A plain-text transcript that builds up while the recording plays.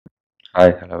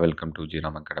Hi hello welcome to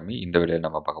ஜீராம் academy. இந்த வீடியோவில்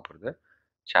நம்ம பார்க்க போகிறது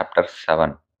chapter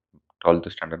 7 12th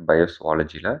standard bio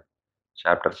ஜுவாலஜியில்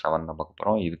chapter 7 தான் பார்க்க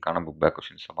போகிறோம். இதுக்கான புக் பேக்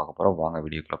கொஷின்ஸ் தான் பார்க்க போகிறோம். வாங்க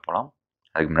வீடியோக்குள்ளே போகலாம்.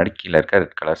 அதுக்கு முன்னாடி கீழே இருக்க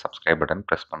red colour subscribe button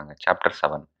press பண்ணுங்கள். Chapter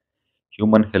 7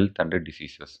 human health and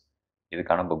diseases.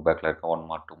 இதுக்கான புக் பேக்கில் இருக்க 1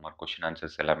 மார்க் 2 மார்க் கொஷின்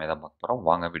ஆன்சர்ஸ் எல்லாமே தான் பார்க்க போகிறோம்.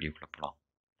 வாங்க வீடியோக்குள்ளே போகலாம்.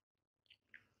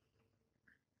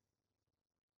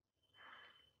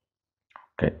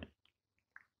 ஓகே,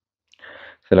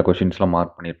 சில கொஷின்ஸ்லாம்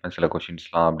மார்க் பண்ணியிருப்பேன், சில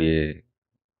கொஷின்ஸ்லாம் அப்படியே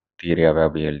தியரியாகவே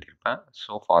அப்படியே எழுதியிருப்பேன்.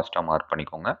 ஸோ ஃபாஸ்ட்டாக மார்க்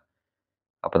பண்ணிக்கோங்க,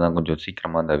 அப்போ தான் கொஞ்சம்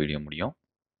சீக்கிரமாக இந்த வீடியோ முடியும்.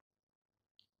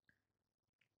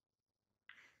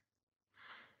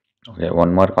 ஓகே,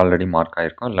 1 மார்க் ஆல்ரெடி மார்க்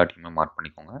ஆகிருக்கும், எல்லாத்தையுமே மார்க்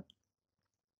பண்ணிக்கோங்க.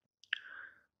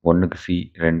 1க்கு சி,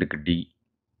 2க்கு டி,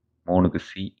 3க்கு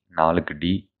சி, 4க்கு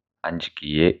டி, 5க்கு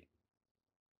ஏ,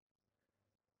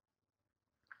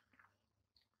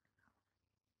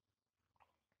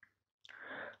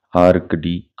 6க்கு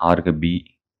டி, 6க்கு பி,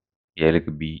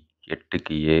 7க்கு பி,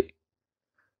 8க்கு ஏ.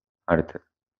 அடுத்து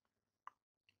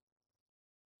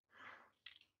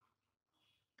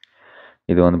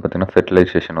இது வந்து பார்த்தீங்கன்னா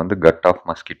ஃபெர்டிலைசேஷன் வந்து cut off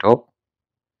mosquito,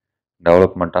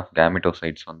 development of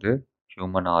கேமிட்டோசைட்ஸ் வந்து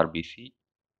human RBC,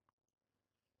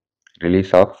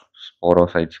 release of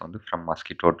sporocytes வந்து from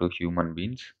mosquito to human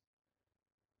beans,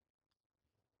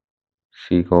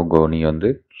 சீகோகோனி வந்து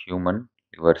ஹியூமன்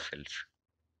லிவர் செல்ஸ்.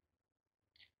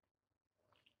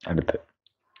 அடுத்து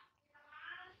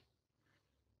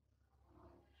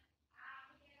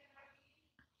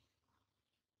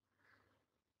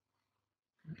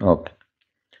ஓகே,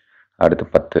 அடுத்து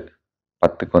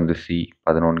 10க்கு வந்து சி,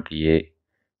 11க்கு ஏ,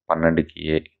 12க்கு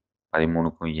ஏ,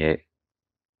 13க்கும் ஏ,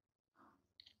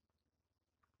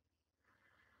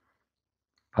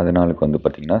 14க்கு வந்து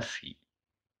பார்த்தீங்கன்னா சி.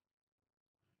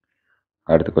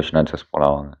 அடுத்து கொஸ்டின் ஆன்சர்ஸ்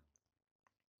போகலாம் வாங்க.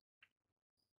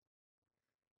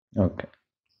 ஓகே,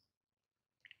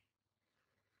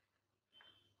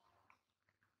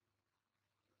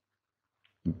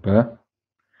 இப்போ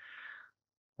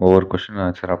ஒவ்வொரு கொஸ்டின்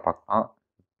ஆன்சராக பார்க்கலாம்.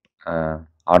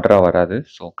 ஆர்டராக வராது,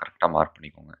 ஸோ கரெக்டாக மார்க்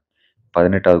பண்ணிக்கோங்க.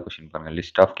 18வது கொஸ்டின் பாருங்கள்.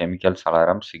 List of chemicals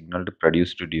alarm சிக்னல்டு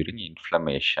produced during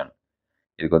inflammation.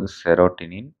 இதுக்கு வந்து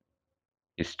செரோட்டினின்,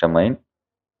 ஹிஸ்டமைன்,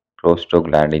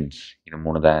 ப்ரோஸ்டோகிளாண்டின்ஸ், இது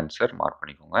 3 தான் ஆன்சர், மார்க்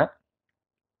பண்ணிக்கோங்க.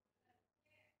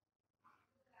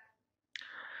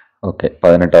 ஓகே,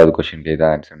 18வது கொஸ்டினுக்கு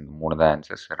இதான் ஆன்சர், இந்த 3 தான்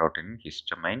ஆன்சர், செரோட்டினின்,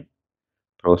 ஹிஸ்டமைன்,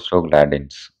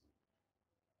 ப்ரோஸ்டோகிளாண்டின்ஸ்.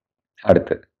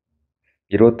 அடுத்து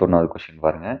 21வது கொஸ்டின்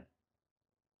பாருங்கள்.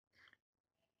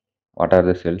 What are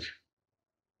the cells?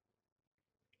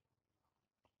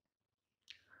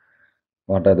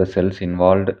 What are the cells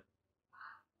involved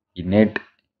innate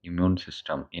immune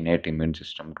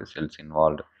சிஸ்டம்க்கு cells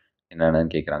involved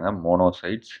என்னென்னு கேட்குறாங்க.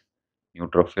 Monocytes,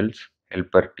 neutrophils,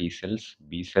 helper D cells,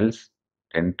 B cells,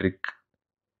 டென்ட்ரிக்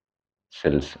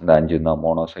cells. இந்த 5 தான்.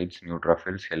 Monocytes,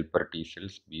 neutrophils, helper D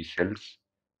cells, B cells,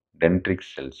 டென்ட்ரிக்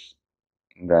cells.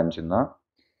 இந்த 5 தான்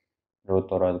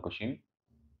 21வது question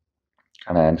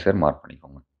ஆனால் answer mark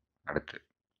பண்ணிக்கோங்க. அடுத்து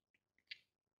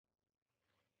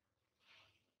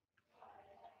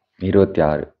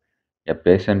 26. A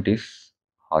patient is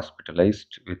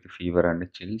hospitalized with fever and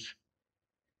chills.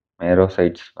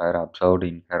 Merocytes were observed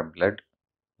in her blood.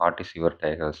 What is your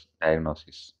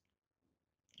diagnosis?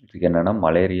 இதுக்கு என்னன்னா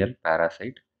malarial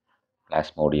parasite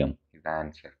plasmodium. இதுதான்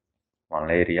answer.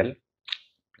 Malarial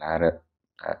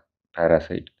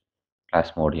parasite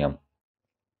plasmodium.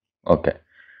 Okay,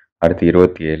 அடுத்து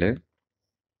 27.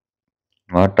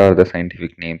 What are the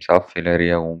scientific names of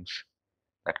filaria worms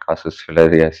that causes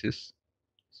filariasis?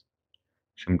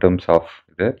 Symptoms of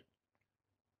இது.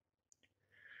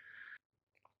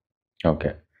 Okay,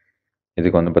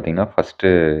 இதுக்கு வந்து பார்த்தீங்கன்னா first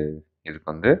இதுக்கு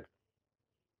வந்து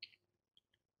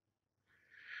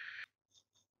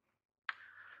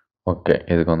ஓகே,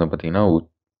 இதுக்கு வந்து பார்த்தீங்கன்னா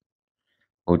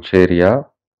உச்சேரியா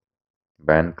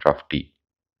பேன்கிராஃப்டி.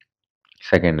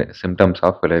 Second, symptoms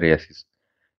of filariasis: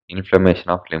 inflammation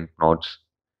of lymph nodes,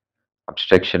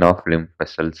 obstruction of lymph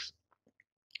vessels,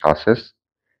 causes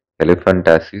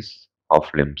elephantiasis of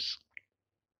limbs.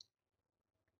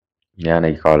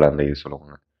 யானை கால் அந்த இது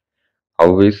சொல்லுவாங்க. How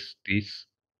is this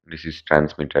disease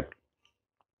transmitted?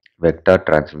 Vector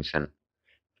transmission,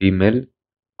 female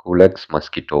Culex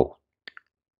mosquito.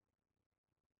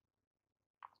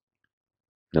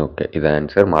 Okay, இதை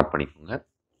ஆன்சர் மார்க் பண்ணிக்கோங்க.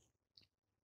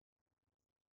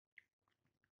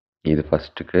 இது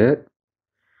ஃபஸ்ட்டுக்கு,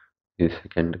 இது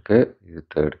செகண்டுக்கு, இது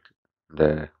தேர்டுக்கு. இந்த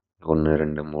 1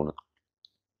 2 3.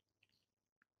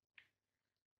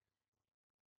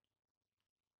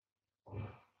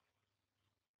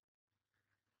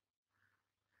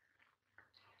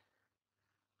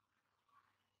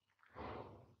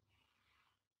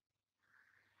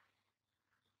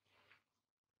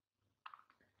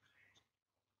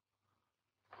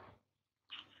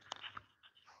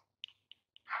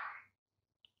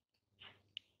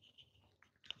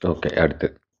 ஓகே, அடுத்து.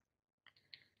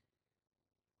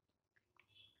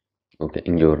 ஓகே,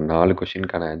 இங்கே ஒரு 4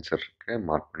 கொஷினுக்கான ஆன்சர் இருக்குது,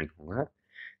 மார்க் பண்ணிக்கோங்க.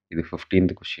 இது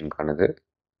 15th கொஷினுக்கானது,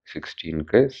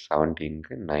 16க்கு,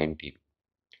 17க்கு, 19.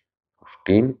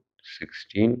 15,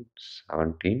 16,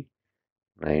 17,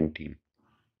 19.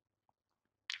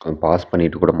 கொஞ்சம் பாஸ்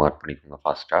பண்ணிவிட்டு கூட மார்க் பண்ணிக்கோங்க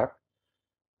ஃபாஸ்ட்டாக.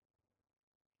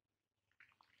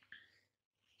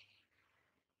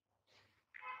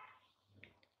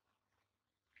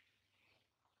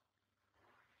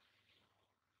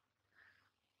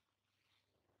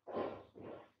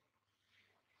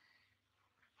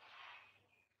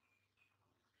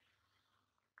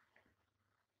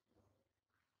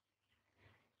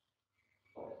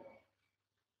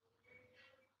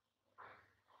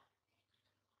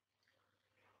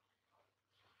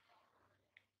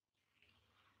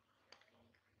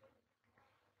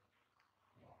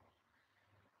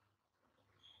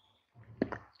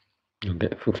 ஓகே,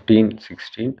 15,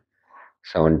 16,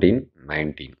 17,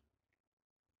 19.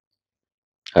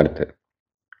 அடுத்து.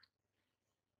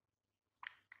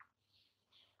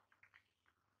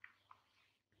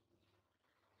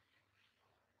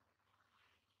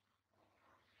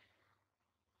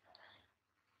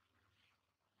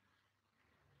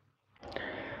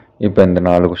 இப்போ இந்த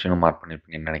 4 கொஷினும் மார்க்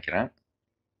பண்ணியிருப்பீங்கன்னு நினைக்கிறேன்.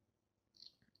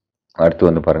 அடுத்து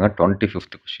வந்து பாருங்கள்,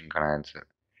 25th கொஷினுக்கான answer.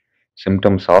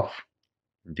 Symptoms of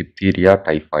diphtheria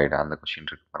typhoid, அந்த கொஷின்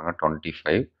இருக்கு பாருங்கள்,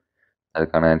 25.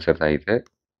 அதுக்கான ஆன்சர் தான் இது.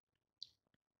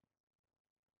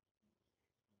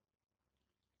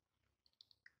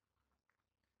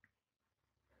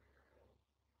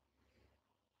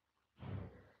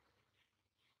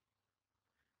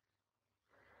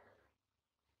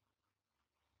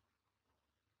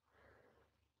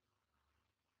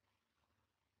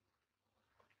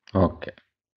 ஓகே,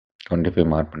 25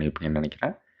 மார்க் பண்ணியிருப்பீங்கன்னு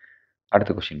நினைக்கிறேன்.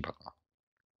 அடுத்த கொஷின் பார்க்கலாம்.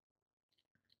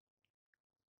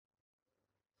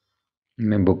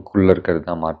 இன்னும் புக்குள்ளே இருக்கிறது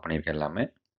தான் மார்க் பண்ணியிருக்கேன் எல்லாமே.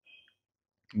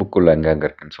 புக்குள்ளே எங்கே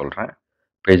இருக்குன்னு சொல்கிறேன்,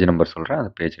 பேஜ் நம்பர் சொல்கிறேன்,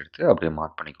 அந்த பேஜ் எடுத்து அப்படியே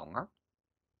மார்க் பண்ணிக்கோங்க.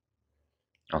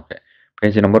 ஓகே,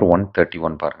 பேஜ் நம்பர்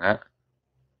 131 பாருங்கள்.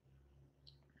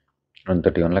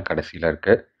 131 கடைசியில்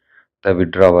இருக்குது. த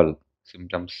விட்ராவல்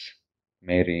சிம்டம்ஸ்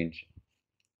மே ரேஞ்ச்.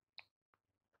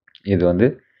 இது வந்து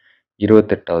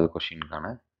 28வது கொஷினுக்கான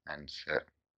ஆன்சர்.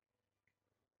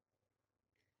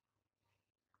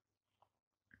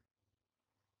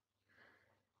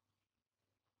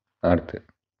 அடுத்து.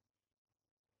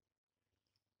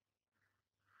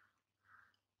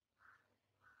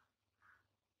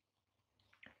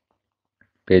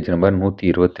 பேஜ் நம்பர்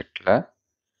 128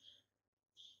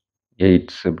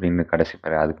 எய்ட்ஸ் அப்படின்னு கடைசி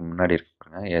பாரு, அதுக்கு முன்னாடி இருக்கு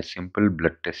பாருங்க. A simple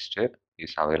blood test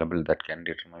is available that can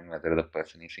determine whether the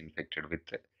person is infected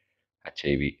with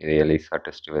HIV. இது எலிசா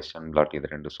டெஸ்ட், வெஸ்டர்ன் பிளாட்,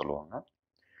 இது ரெண்டு சொல்லுவாங்க.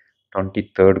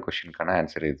 23rd கொஷினுக்கான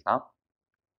ஆன்சர் இதுதான்.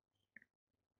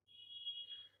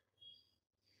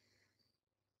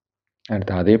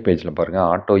 அடுத்து அதே பேஜில் பாருங்கள்,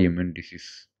 ஆட்டோ இம்யூன் டிசீஸ்.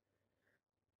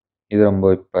 இது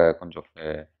ரொம்ப இப்போ கொஞ்சம்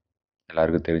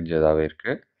எல்லாருக்கும் தெரிஞ்சதாகவே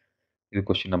இருக்குது. இது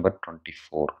question number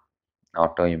 24,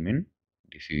 auto immune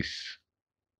disease.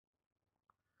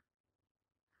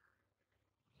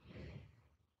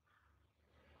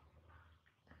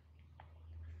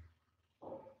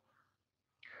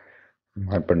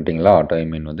 Mark பண்ணிட்டீங்களா? ஆட்டோ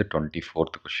இம்யூன் வந்து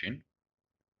 24th கொஷின்.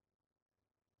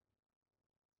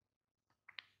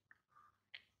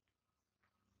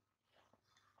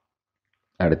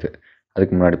 அடுத்து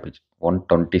அதுக்கு முன்னாடி பேஜ்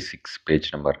 126 பேஜ்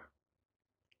நம்பர்.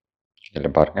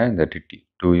 இதில் பாருங்கள், இந்த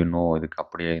டூ யூ நோ, இதுக்கு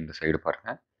அப்படியே இந்த சைடு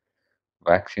பாருங்கள்,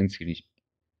 வேக்சின்ஸ்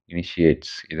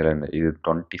இனிஷியேட்ஸ். இதில் இது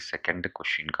 22nd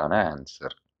கொஷினுக்கான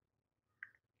ஆன்சர்.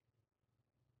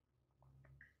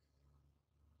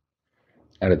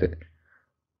 அடுத்து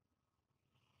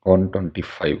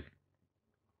 125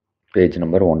 பேஜ்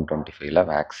நம்பர் 125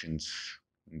 வேக்சின்ஸ்,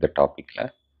 இந்த டாப்பிக்கில்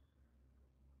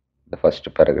இந்த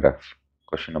first paragraph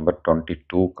question number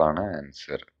 22க்கான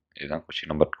answer. இதுதான் கொஷின்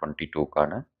நம்பர்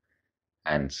 22க்கான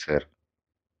ஆன்சர்.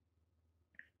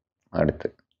 அடுத்து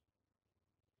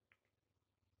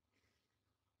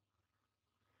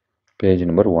பேஜ்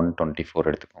நம்பர் 124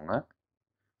 எடுத்துக்கோங்க.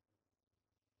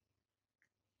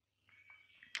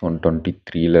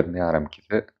 123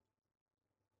 ஆரம்பிக்குது.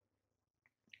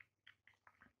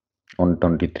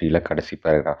 123 கடைசி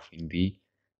paragraph. In the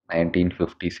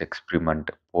 1950s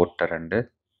experiment Porter and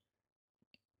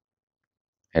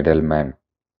எடல்மேன்,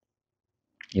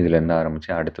 இதுலேருந்து ஆரம்பித்து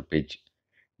அடுத்த பேஜ்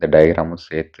இந்த டயக்ராமும்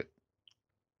சேர்த்து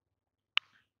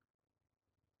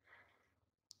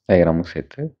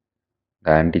இந்த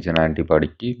ஆன்டிஜன்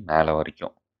ஆன்டிபாடிக்கு மேலே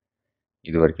வரைக்கும்,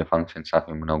 இது வரைக்கும் ஃபங்க்ஷன்ஸ் ஆஃப்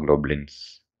இம்யூனோகுளோபுலின்ஸ்,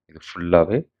 இது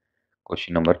ஃபுல்லாகவே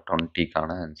கொஷின் நம்பர் 20க்கான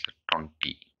ஆன்சர்.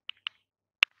 20.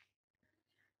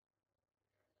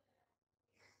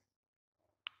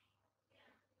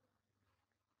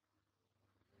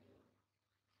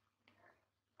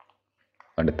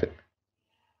 அடுத்து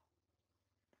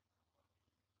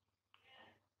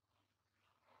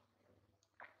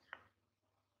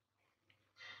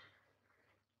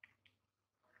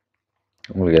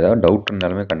உங்களுக்கு ஏதாவது டவுட்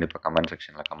இருந்தாலுமே கண்டிப்பாக கமெண்ட்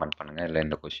செக்ஷனில் கமெண்ட் பண்ணுங்கள். இல்லை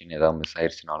இந்த கொஷின் ஏதாவது மிஸ்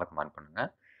ஆயிடுச்சுனாலும் கமெண்ட்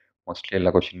பண்ணுங்கள். மோஸ்ட்லி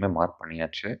எல்லா கொஷினுமே மார்க்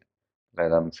பண்ணியாச்சு. இல்லை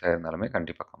ஏதாவது மிஸ் ஆயிருந்தாலுமே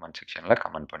கண்டிப்பாக கமெண்ட் செக்ஷனில்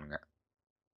கமெண்ட் பண்ணுங்கள்.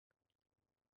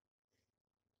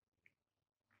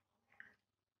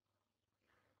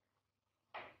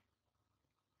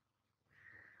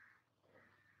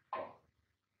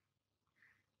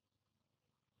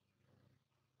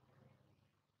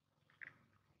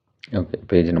 Okay,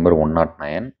 page number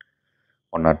 109.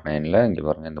 109ல் இங்கே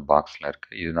பாருங்கள், இந்த பாக்ஸில்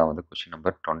இருக்குது. இதுதான் வந்து question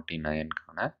number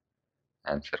 29க்கான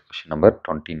answer. Question number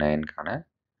 29க்கான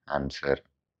answer.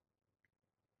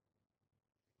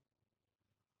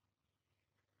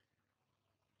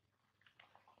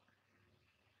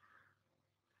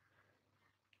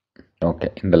 Okay,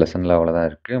 இந்த லெசனில் அவ்வளோதான்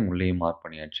இருக்குது. முள்ளையும் மார்க்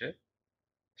பண்ணியாச்சு.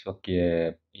 ஸோ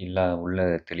இல்லை உள்ள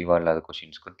தெளிவாக இல்லாத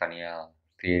கொஷின்ஸ்க்கு தனியாக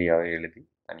தியரியாகவே எழுதி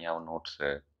தனியாக நோட்ஸு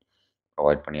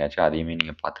ப்ரொவைட் பண்ணியாச்சு. அதையுமே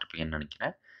நீங்கள் பார்த்துருப்பீங்கன்னு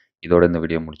நினைக்கிறேன். இதோட இந்த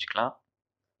வீடியோ முடிச்சுக்கலாம்.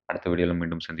 அடுத்த வீடியோவில்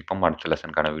மீண்டும் சந்திப்போம். அடுத்த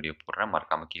லெசனுக்கான வீடியோ போடுறேன்.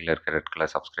 மறக்காமல் கீழே இருக்க red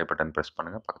colour subscribe button press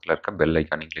பண்ணுங்கள். பக்கத்தில் இருக்க பெல்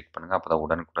ஐக்கானையும் கிளிக் பண்ணுங்கள். அப்போ தான்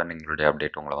உடனுக்குடன் எங்களுடைய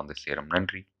அப்டேட் உங்களை வந்து சேரும்.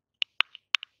 நன்றி.